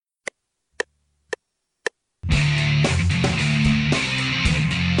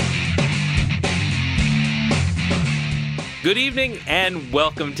Good evening and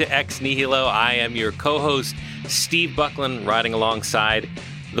welcome to Ex Nihilo. I am your co-host, Steve Buckland, riding alongside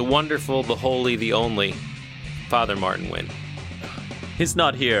the wonderful, the holy, the only, Father Martin Wynn. He's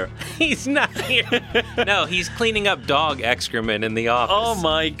not here. He's not here. No, he's cleaning up dog excrement in the office. Oh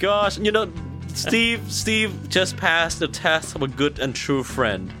my gosh. You know, Steve just passed the test of a good and true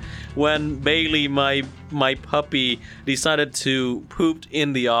friend. When Bailey, my puppy, decided to poop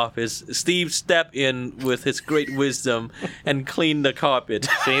in the office, Steve stepped in with his great wisdom and cleaned the carpet.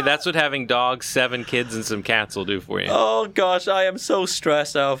 See, that's what having dogs, 7 kids, and some cats will do for you. Oh gosh, I am so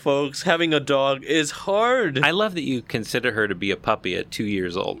stressed out, folks. Having a dog is hard. I love that you consider her to be a puppy at 2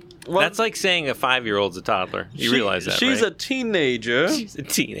 years old. Well, that's like saying a 5-year-old's a toddler. You realize that, she's right? a teenager. She's a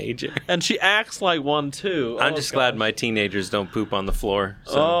teenager. And she acts like one, too. I'm just glad my teenagers don't poop on the floor.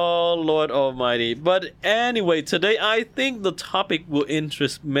 So. Oh, Lord Almighty. But anyway, today I think the topic will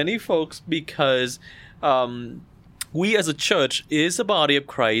interest many folks because we as a church is the body of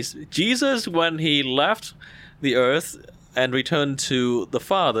Christ. Jesus, when he left the earth and returned to the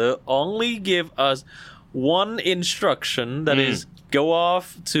Father, only gave us one instruction, that is, go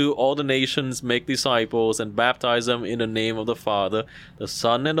off to all the nations, make disciples, and baptize them in the name of the Father, the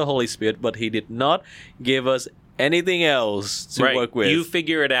Son, and the Holy Spirit. But he did not give us anything else to work with. You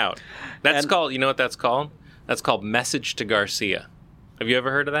figure it out. That's called, you know what that's called? That's called Message to Garcia. Have you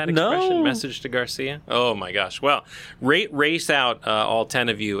ever heard of that expression? No. Message to Garcia? Oh my gosh. Well, race out all 10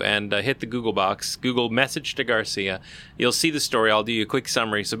 of you and hit the Google box. Google Message to Garcia. You'll see the story. I'll do you a quick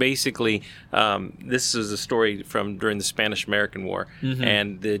summary. So basically, this is a story from during the Spanish-American War. Mm-hmm.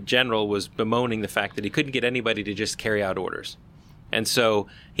 And the general was bemoaning the fact that he couldn't get anybody to just carry out orders. And so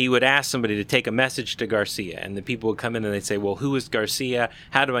he would ask somebody to take a message to Garcia, and the people would come in and they'd say, well, who is Garcia?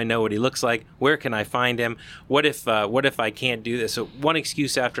 How do I know what he looks like? Where can I find him? What if I can't do this? So one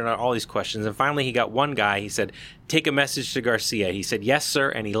excuse after another, all these questions. And finally he got one guy. He said, take a message to Garcia. He said, yes, sir,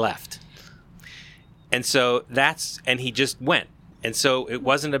 and he left. And so and he just went. And so it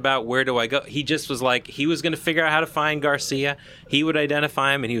wasn't about where do I go. He just was like, he was going to figure out how to find Garcia. He would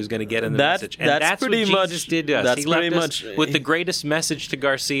identify him, and he was going to get him the message. And that's pretty what Jesus much, did to us. That's he left pretty us much with the greatest message to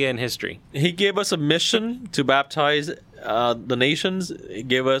Garcia in history. He gave us a mission to baptize the nations. He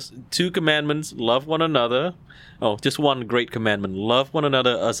gave us 2 commandments: love one another. Oh, just one great commandment: love one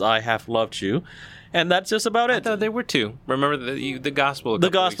another as I have loved you. And that's just about it. I thought there were 2. Remember the gospel. The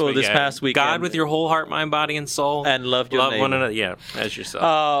gospel this past weekend. God with your whole heart, mind, body, and soul, and love one another. Yeah, as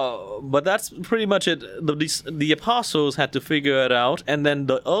yourself. But that's pretty much it. The apostles had to figure it out, and then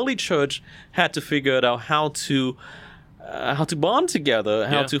the early church had to figure it out how to bond together,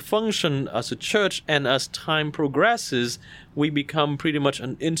 how to function as a church. And as time progresses, we become pretty much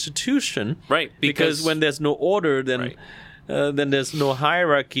an institution, right? Because when there's no order, then there's no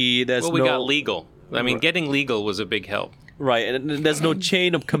hierarchy. We got legal. I mean, getting legal was a big help. Right, and there's no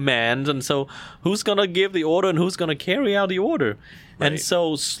chain of command, and so who's going to give the order and who's going to carry out the order? Right. And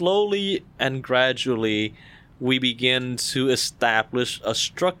so slowly and gradually, we begin to establish a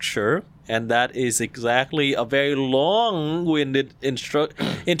structure, and that is exactly a very long-winded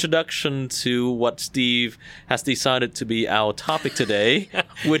introduction to what Steve has decided to be our topic today,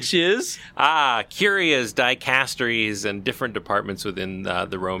 which is... Curias, dicasteries, and different departments within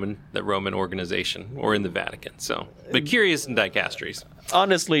the Roman organization, or in the Vatican. So, but curias and dicasteries.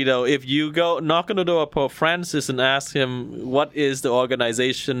 Honestly, though, if you go knock on the door of Pope Francis and ask him what is the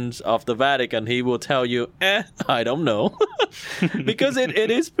organization of the Vatican, he will tell you, I don't know. Because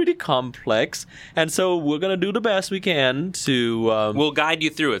it is pretty complex. And so we're going to do the best we can to... We'll guide you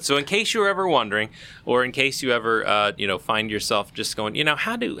through it. So in case you're ever wondering, or in case you ever find yourself just going,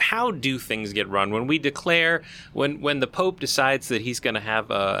 how do things get run? When we declare, when the Pope decides that he's going to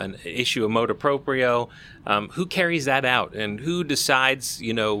have an issue of motu proprio, who carries that out, and who decides,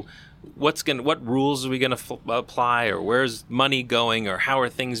 what rules are we going to apply, or where's money going, or how are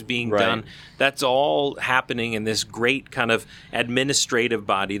things being done? That's all happening in this great kind of administrative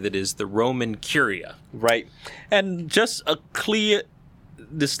body that is the Roman Curia. Right. And just a clear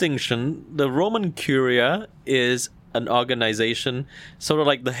distinction, the Roman Curia is an organization, sort of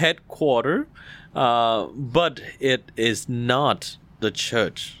like the headquarters, but it is not the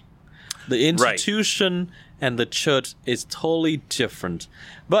church. The institution and the church is totally different.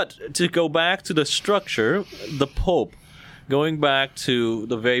 But to go back to the structure, the Pope, going back to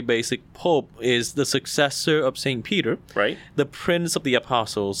the very basic, Pope is the successor of St. Peter, right? The Prince of the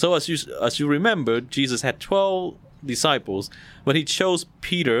Apostles. So as you remember, Jesus had 12 disciples, but he chose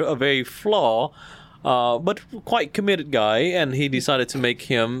Peter, a very flawed, but quite committed guy, and he decided to make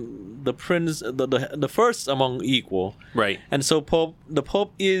him the prince, the first among equal. Right. And so the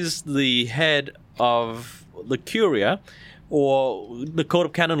Pope is the head of the Curia, or the Code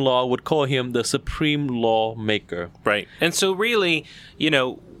of Canon Law would call him the supreme lawmaker. Right. And so really,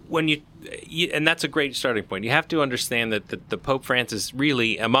 when you and that's a great starting point. You have to understand that the Pope Francis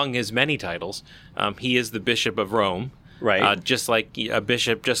really, among his many titles, he is the Bishop of Rome. Right. Just like a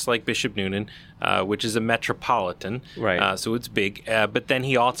bishop, just like Bishop Noonan, which is a metropolitan. Right. So it's big. But then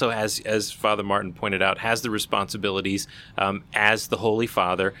he also has, as Father Martin pointed out, has the responsibilities as the Holy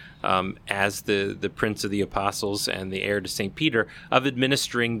Father, as the Prince of the Apostles and the heir to St. Peter, of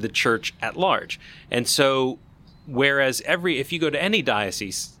administering the church at large. And so, whereas if you go to any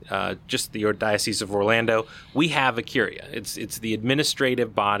diocese, just your Diocese of Orlando, we have a Curia. It's the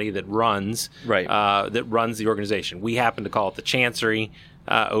administrative body that runs the organization. We happen to call it the Chancery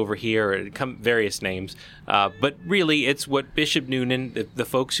over here. It come various names, but really it's what Bishop Noonan, the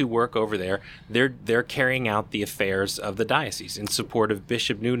folks who work over there, they're carrying out the affairs of the diocese in support of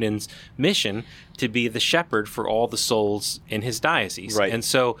Bishop Noonan's mission to be the shepherd for all the souls in his diocese. Right. And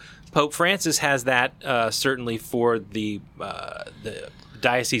so Pope Francis has that certainly for the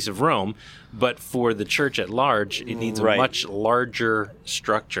Diocese of Rome, but for the church at large, it needs a much larger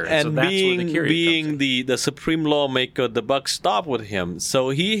structure. And so that's being where the Curia comes in. the supreme lawmaker, the buck stopped with him. So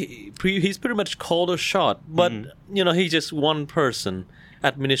he's pretty much called a shot. But he's just one person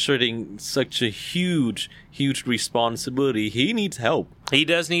administrating such a huge responsibility. He needs help. He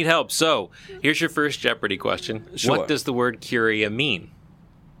does need help. So here's your first Jeopardy question: Sure. What does the word Curia mean?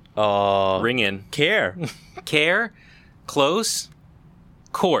 Ring in. Care. Care? Close?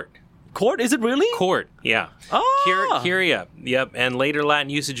 Court. Court? Is it really? Court, yeah. Ah. Curia, yep. And later Latin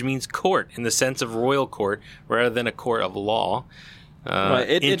usage means court in the sense of royal court rather than a court of law.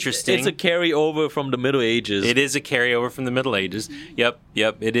 Right. Interesting. It's a carryover from the Middle Ages. It is a carryover from the Middle Ages. Yep,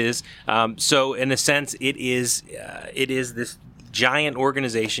 it is. So in a sense, it is this giant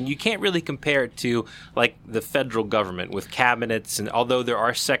organization. You can't really compare it to like the federal government with cabinets, and although there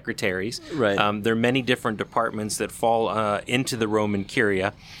are secretaries, right. There are many different departments that fall into the Roman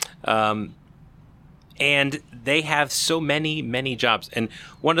Curia, and they have so many jobs. And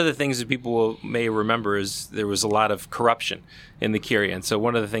one of the things that people may remember is there was a lot of corruption in the Curia, and so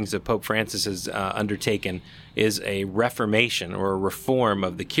one of the things that Pope Francis has undertaken is a reformation or a reform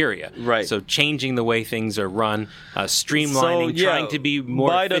of the Curia. Right. So changing the way things are run, streamlining, trying to be more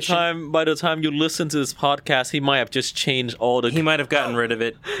efficient. By the time you listen to this podcast, he might have just changed all the... He might have gotten rid of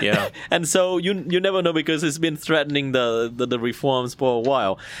it, yeah. And so you never know, because he's been threatening the reforms for a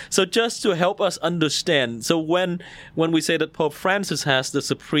while. So just to help us understand, so when we say that Pope Francis has the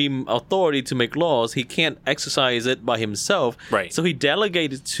supreme authority to make laws, he can't exercise it by himself. Right. So he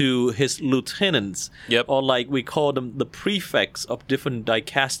delegated to his lieutenants. Yep. Or like we call them the prefects of different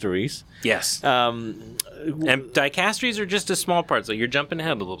dicasteries. Yes. And dicasteries are just a small part, so you're jumping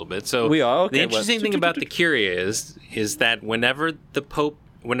ahead a little bit. So we are. Okay, the interesting thing about the Curia is that whenever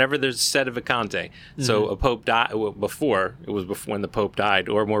there's a set of vacante, so a pope died, before when the pope died,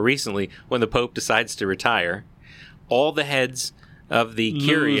 or more recently when the pope decides to retire, all the heads of the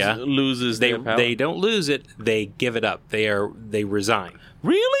Curia loses their power. They don't lose it; they give it up. They resign.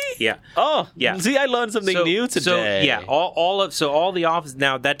 Really? Yeah. Oh, yeah. See, I learned something new today. So yeah, all the offices.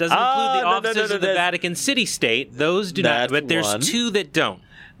 Now that doesn't include the offices of the Vatican City State. Those do not. But there's two that don't.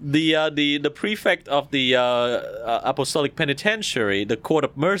 The prefect of the Apostolic Penitentiary, the Court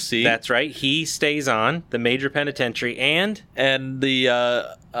of Mercy. That's right. He stays on the major penitentiary and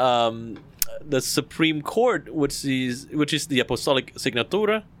the Supreme Court, which is the Apostolic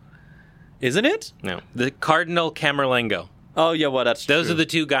Signatura, isn't it? No, the Cardinal Camerlengo. Oh yeah, well that's those true. are the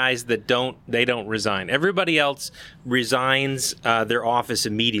two guys that don't resign. Everybody else resigns their office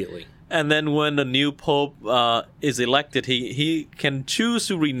immediately. And then when the new pope is elected, he can choose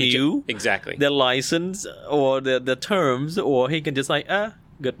to renew their license or the terms, or he can just like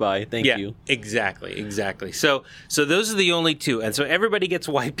goodbye, thank you. Exactly. So those are the only two, and so everybody gets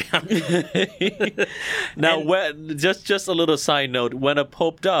wiped out. Now, just a little side note: when a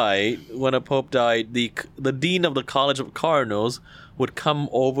pope died, the dean of the College of Cardinals would come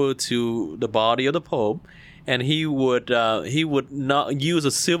over to the body of the pope, and he would not use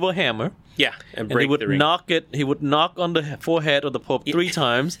a silver hammer. Yeah, and break he would the ring. He would knock on the forehead of the Pope 3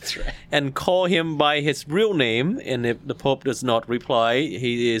 times. That's right. And call him by his real name. And if the Pope does not reply,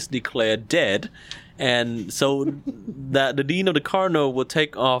 he is declared dead. And so that the Dean of the Cardinal will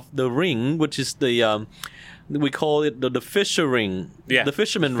take off the ring, which is we call it the fisher ring. Yeah, the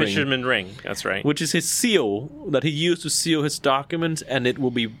fisherman ring. Fisherman ring, that's right. Which is his seal that he used to seal his documents, and it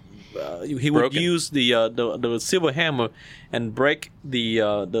will be... he would use the silver hammer and break the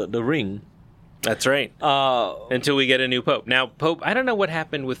ring. That's right. Until we get a new pope. Now, Pope, I don't know what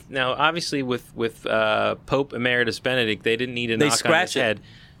happened with. Now, obviously, with Pope Emeritus Benedict, they didn't need a knock on his head.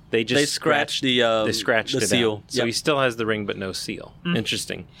 They scratched the seal. Out. So he still has the ring, but no seal.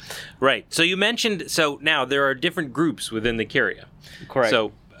 Interesting. Right. So you mentioned. So now there are different groups within the Curia. Correct.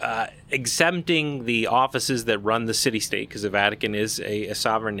 So exempting the offices that run the city-state, because the Vatican is a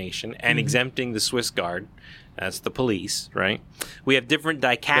sovereign nation, and exempting the Swiss Guard. That's the police, right? We have different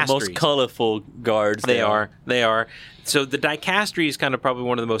dicasteries. The most colorful guards. They are. So the dicastery is kind of probably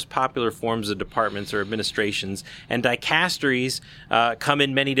one of the most popular forms of departments or administrations. And dicasteries come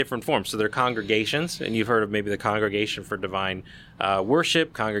in many different forms. So they're congregations, and you've heard of maybe the Congregation for Divine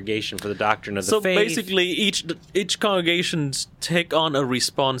Worship, Congregation for the Doctrine of the Faith. So basically, each congregation take on a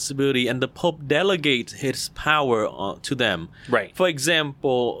responsibility, and the Pope delegates his power to them. Right. For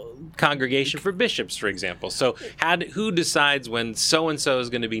example, Congregation for Bishops, for example. So who decides when so-and-so is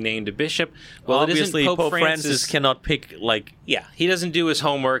going to be named a bishop? Well, obviously, it isn't Pope Francis cannot pick, like... Yeah, he doesn't do his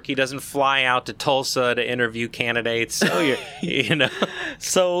homework. He doesn't fly out to Tulsa to interview candidates. So,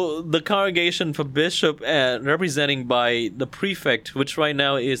 So the Congregation for Bishop, representing by the prefect, which right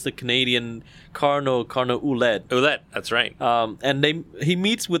now is the Canadian Cardinal Ouellet. Ouellet, that's right. And he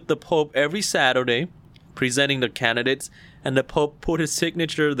meets with the Pope every Saturday, presenting the candidates, and the Pope put his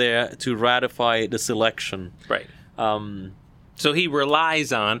signature there to ratify the selection. Right. So he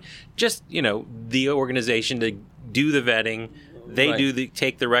relies on just, the organization to do the vetting. They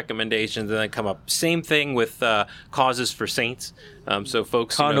take the recommendations and then come up. Same thing with causes for saints. So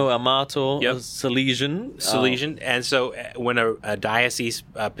folks, Cardinal Amato, Salesian. And so when a diocese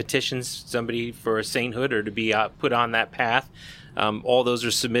petitions somebody for a sainthood or to be put on that path, all those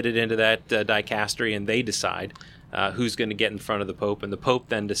are submitted into that dicastery, and they decide who's going to get in front of the Pope, and the Pope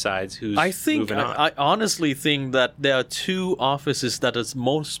then decides who's moving on. I honestly think that there are two offices that is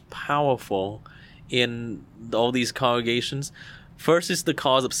most powerful in all these congregations. First is the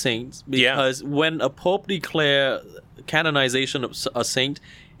cause of saints, because when a Pope declares canonization of a saint,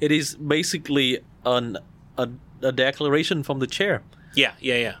 it is basically a declaration from the chair. Yeah.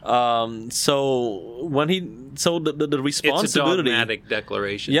 So the responsibility. It's a dogmatic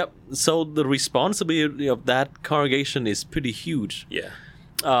declaration. Yep. So the responsibility of that congregation is pretty huge. Yeah.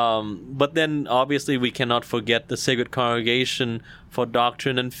 But then obviously we cannot forget the Sacred Congregation for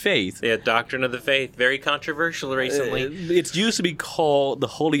Doctrine and Faith. Yeah, Doctrine of the Faith, very controversial recently. It used to be called the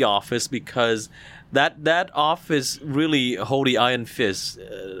Holy Office because that office really hold the iron fist.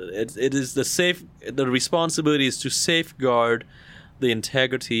 It is the responsibility is to safeguard the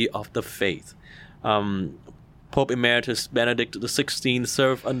integrity of the faith. Pope Emeritus Benedict XVI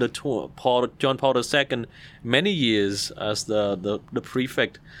served under John Paul II many years as the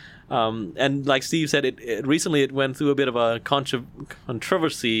prefect. And like Steve said, it recently went through a bit of a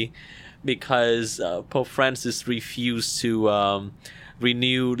controversy because Pope Francis refused to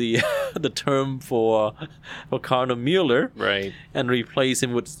renew the term for Cardinal Mueller, right, and replace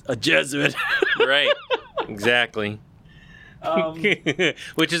him with a Jesuit. Right, exactly.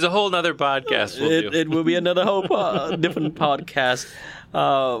 Which is a whole nother podcast. It will be another whole different podcast.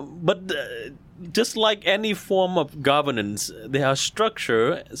 But just like any form of governance, there are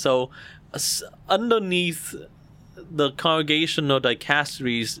structure. So underneath the congregation or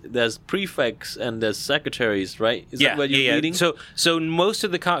dicasteries, there's prefects and there's secretaries, right? Is that what you're reading? So most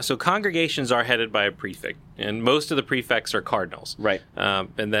of the congregations are headed by a prefect, and most of the prefects are cardinals. Right.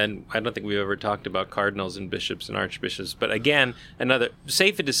 And then I don't think we've ever talked about cardinals and bishops and archbishops. But again,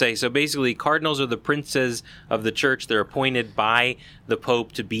 safe to say, so basically cardinals are the princes of the church. They're appointed by the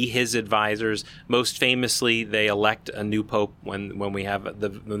Pope to be his advisors. Most famously, they elect a new Pope when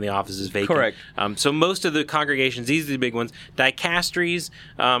the office is vacant. Correct. So most of the congregations, these are the big ones. Dicasteries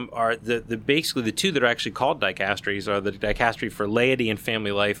are basically the two that are actually called dicasteries are the dicastery for laity and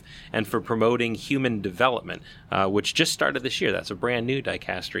family life and for promoting human development, which just started this year. That's a brand new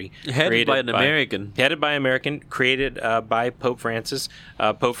dicastery. Headed by an American. Headed by an American, created by Pope Francis.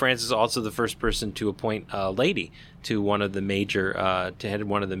 Pope Francis is also the first person to appoint a lady to one of the major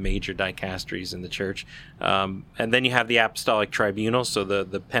dicasteries in the church, and then you have the Apostolic Tribunal, so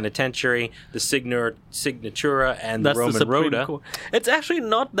the penitentiary, the Signatura, and the Roman Rota. Court. It's actually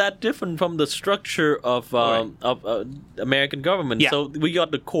not that different from the structure of American government. Yeah. So we got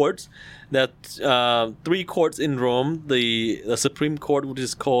the courts. That 3 courts in Rome: the Supreme Court, which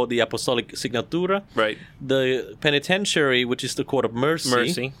is called the Apostolic Signatura, right? The penitentiary, which is the Court of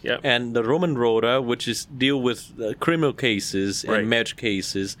Mercy, yep. And the Roman Rota, which is deal with criminal cases and marriage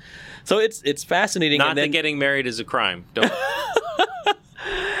cases. So it's fascinating. Not that getting married is a crime. Don't.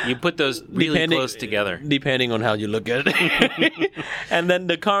 You put those really close together. Depending on how you look at it. And then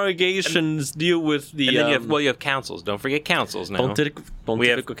the congregations deal with the... And then you have councils. Don't forget councils now.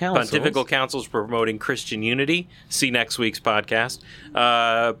 Pontifical councils. Pontifical councils promoting Christian unity. See next week's podcast.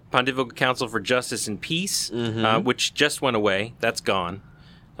 Pontifical Council for Justice and Peace, which just went away. That's gone.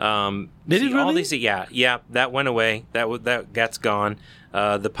 Did it really? All these, yeah, that went away. That's gone.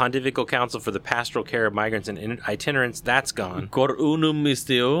 The Pontifical Council for the Pastoral Care of Migrants and Itinerants, that's gone. Cor Unum is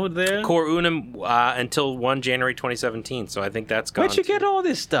still there? Cor Unum until 1 January 2017, so I think that's gone. Where'd you get all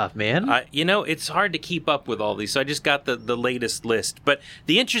this stuff, man? It's hard to keep up with all these, so I just got the latest list. But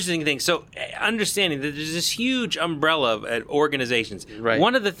the interesting thing, so understanding that there's this huge umbrella of organizations. Right.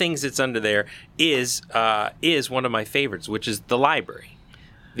 One of the things that's under there is one of my favorites, which is the library.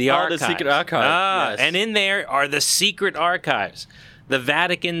 The archives. The secret archive. Yes. And in there are the secret archives. The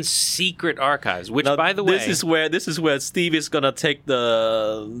Vatican's secret archives, which, now, by the way, this is where Steve is gonna take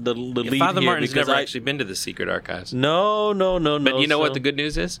the lead. Father here Martin's never actually been to the secret archives. No. But you know what the good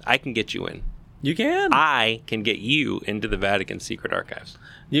news is? I can get you in. You can. I can get you into the Vatican secret archives.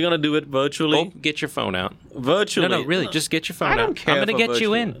 You're gonna do it virtually? Get your phone out. Virtually? No, really, just get your phone out. I don't care. I'm gonna get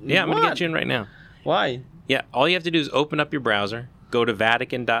you in. Yeah, I'm gonna get you in right now. Why? Yeah, all you have to do is open up your browser, go to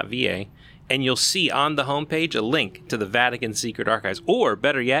Vatican.va. And you'll see on the homepage a link to the Vatican Secret Archives. Or,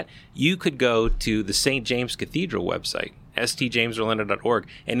 better yet, you could go to the St. James Cathedral website, stjamesorlando.org.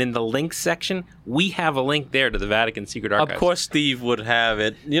 And in the links section, we have a link there to the Vatican Secret Archives. Of course Steve would have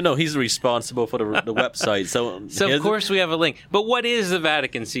it. He's responsible for the website. So of course we have a link. But what is the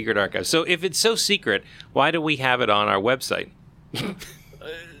Vatican Secret Archives? So if it's so secret, why do we have it on our website?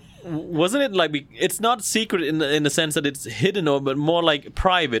 Wasn't it like it's not secret in the sense that it's hidden, but more like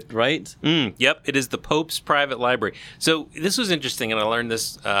private, right? Yep, it is the Pope's private library. So this was interesting, and I learned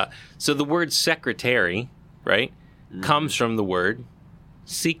this. So the word secretary, right, comes from the word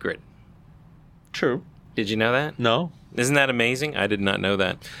secret. True. Did you know that? No. Isn't that amazing? I did not know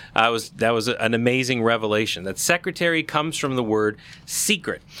that. That was an amazing revelation. That secretary comes from the word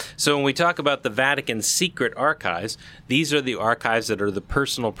secret. So when we talk about the Vatican secret archives, these are the archives that are the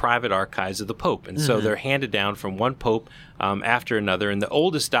personal, private archives of the Pope. And so they're handed down from one Pope after another. And the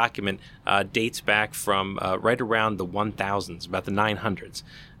oldest document dates back from right around the 1000s, about the 900s.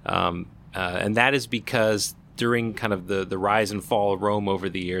 And that is because during kind of the rise and fall of Rome over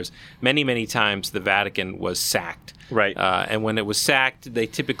the years, many, many times the Vatican was sacked. Right. And when it was sacked, they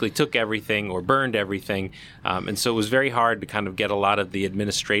typically took everything or burned everything. And so it was very hard to kind of get a lot of the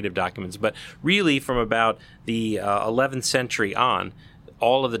administrative documents. But really, from about the 11th century on,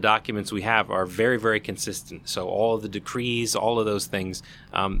 all of the documents we have are very, very consistent. So all of the decrees, all of those things,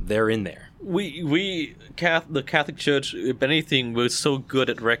 they're in there. The Catholic Church, if anything, we're so good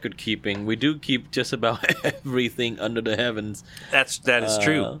at record keeping. We do keep just about everything under the heavens. That is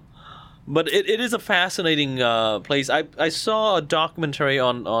true. But it is a fascinating place. I saw a documentary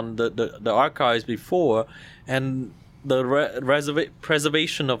on the archives before, and the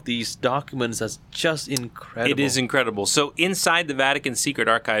preservation of these documents is just incredible. It is incredible. So inside the Vatican Secret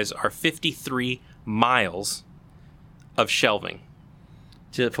Archives are 53 miles of shelving.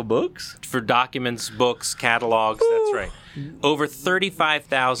 For books? For documents, books, catalogs, that's right. Over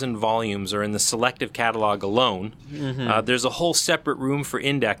 35,000 volumes are in the selective catalog alone. There's a whole separate room for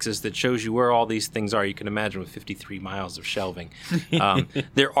indexes that shows you where all these things are. You can imagine with 53 miles of shelving.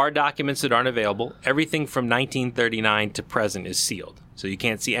 There are documents that aren't available. Everything from 1939 to present is sealed. So you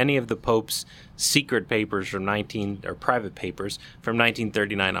can't see any of the Pope's secret papers from private papers from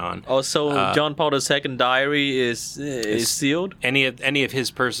 1939 on. Also, John Paul II diary is sealed? Any of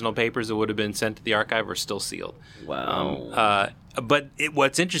his personal papers that would have been sent to the archive are still sealed. Wow. But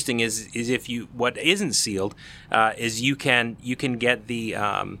what's interesting is what isn't sealed is you can get the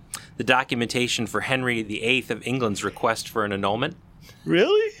documentation for Henry VIII of England's request for an annulment.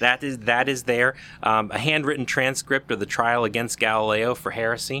 Really? That is there. A handwritten transcript of the trial against Galileo for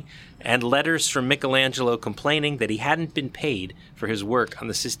heresy, and letters from Michelangelo complaining that he hadn't been paid for his work on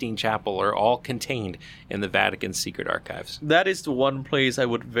the Sistine Chapel are all contained in the Vatican secret archives. That is the one place I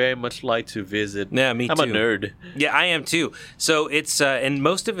would very much like to visit. Yeah, me too. I'm a nerd. Yeah, I am too. So it's and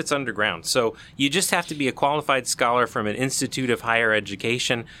most of it's underground. So you just have to be a qualified scholar from an institute of higher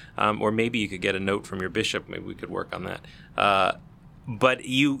education, or maybe you could get a note from your bishop. Maybe we could work on that. But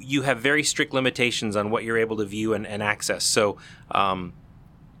you have very strict limitations on what you're able to view and access. So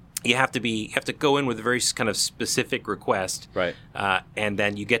you have to go in with a very kind of specific request, right? And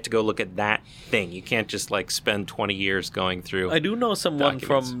then you get to go look at that thing. You can't just spend 20 years going through. I do know someone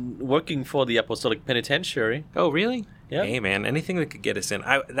documents. from working for the Apostolic Penitentiary. Oh, really? Yeah. Hey, man, anything that could get us in.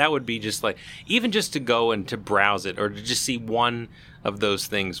 That would be just even just to go and to browse it or to just see one of those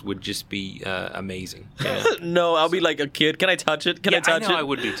things would just be amazing. You know? No, I'll be like a kid. Can I touch it? Can I touch I know it? I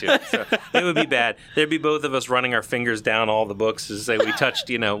would be too. So it would be bad. There'd be both of us running our fingers down all the books to say we touched,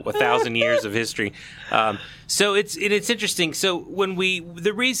 1,000 years of history. So it's interesting. So when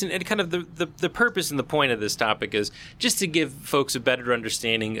the reason and kind of the purpose and the point of this topic is just to give folks a better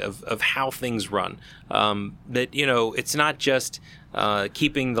understanding of how things run. That it's not just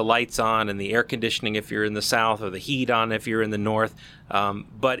keeping the lights on and the air conditioning if you're in the south or the heat on if you're in the north,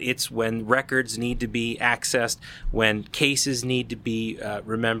 but it's when records need to be accessed, when cases need to be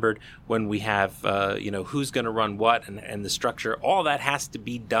remembered, when we have who's going to run what and the structure. All that has to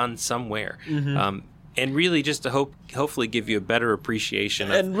be done somewhere. And really just to hopefully give you a better appreciation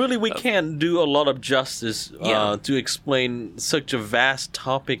of... And really, we can't do a lot of justice to explain such a vast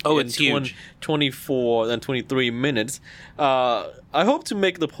topic in it's huge. 24 and 23 minutes. I hope to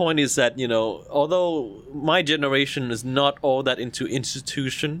make the point is that, although my generation is not all that into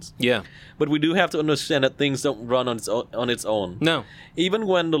institutions, but we do have to understand that things don't run on its own. No. Even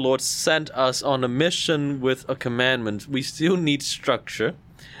when the Lord sent us on a mission with a commandment, we still need structure.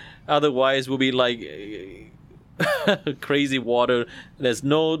 Otherwise, we'll be like crazy water. There's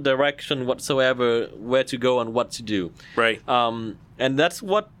no direction whatsoever where to go and what to do. Right. And that's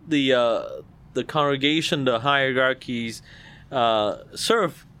what the congregation, the hierarchies,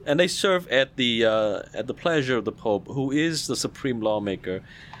 serve, and they serve at the pleasure of the Pope, who is the supreme lawmaker.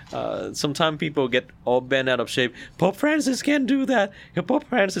 Sometimes people get all bent out of shape. Pope Francis can't do that. Pope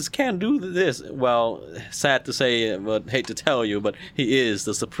Francis can't do this. Well, sad to say, but hate to tell you, but he is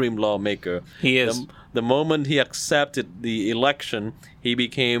the supreme lawmaker. He is. The moment he accepted the election, he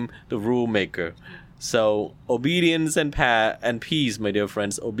became the rule maker. So, obedience and peace, my dear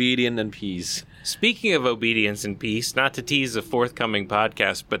friends. Obedience and peace. Speaking of obedience and peace, not to tease a forthcoming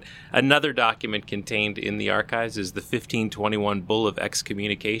podcast, but another document contained in the archives is the 1521 Bull of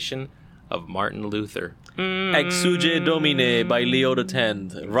Excommunication of Martin Luther. Exuge Domine by Leo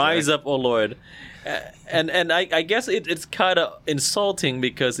X. Rise up, O Lord. And I guess it's kind of insulting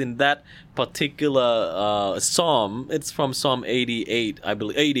because in that particular psalm, it's from Psalm 88, I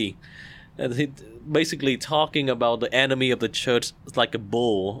believe, 80. Basically talking about the enemy of the church like a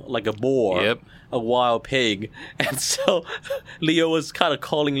bull, like a boar, a wild pig. And so Leo was kind of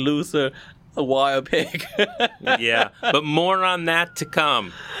calling Luther a wild pig. Yeah, but more on that to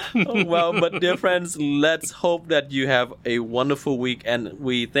come. Well, but dear friends, let's hope that you have a wonderful week, and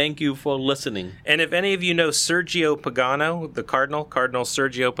we thank you for listening. And if any of you know Sergio Pagano, the Cardinal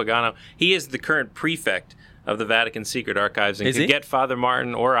Sergio Pagano, he is the current prefect of the Vatican Secret Archives, and could get Father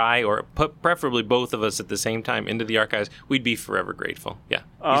Martin or I, or preferably both of us at the same time into the archives, we'd be forever grateful. Yeah.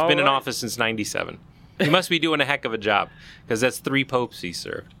 He's been in office since 97. He must be doing a heck of a job, because that's 3 popes he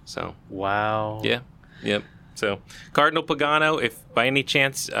served. So. Wow. Yeah. Yep. So, Cardinal Pagano, if by any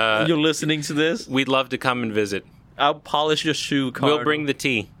chance... you're listening to this? We'd love to come and visit. I'll polish your shoe, Cardinal. We'll bring the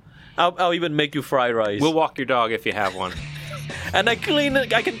tea. I'll even make you fried rice. We'll walk your dog if you have one. And I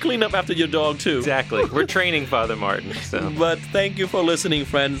can clean up after your dog too. Exactly. We're training Father Martin. So. But thank you for listening,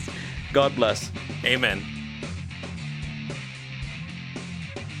 friends. God bless. Amen.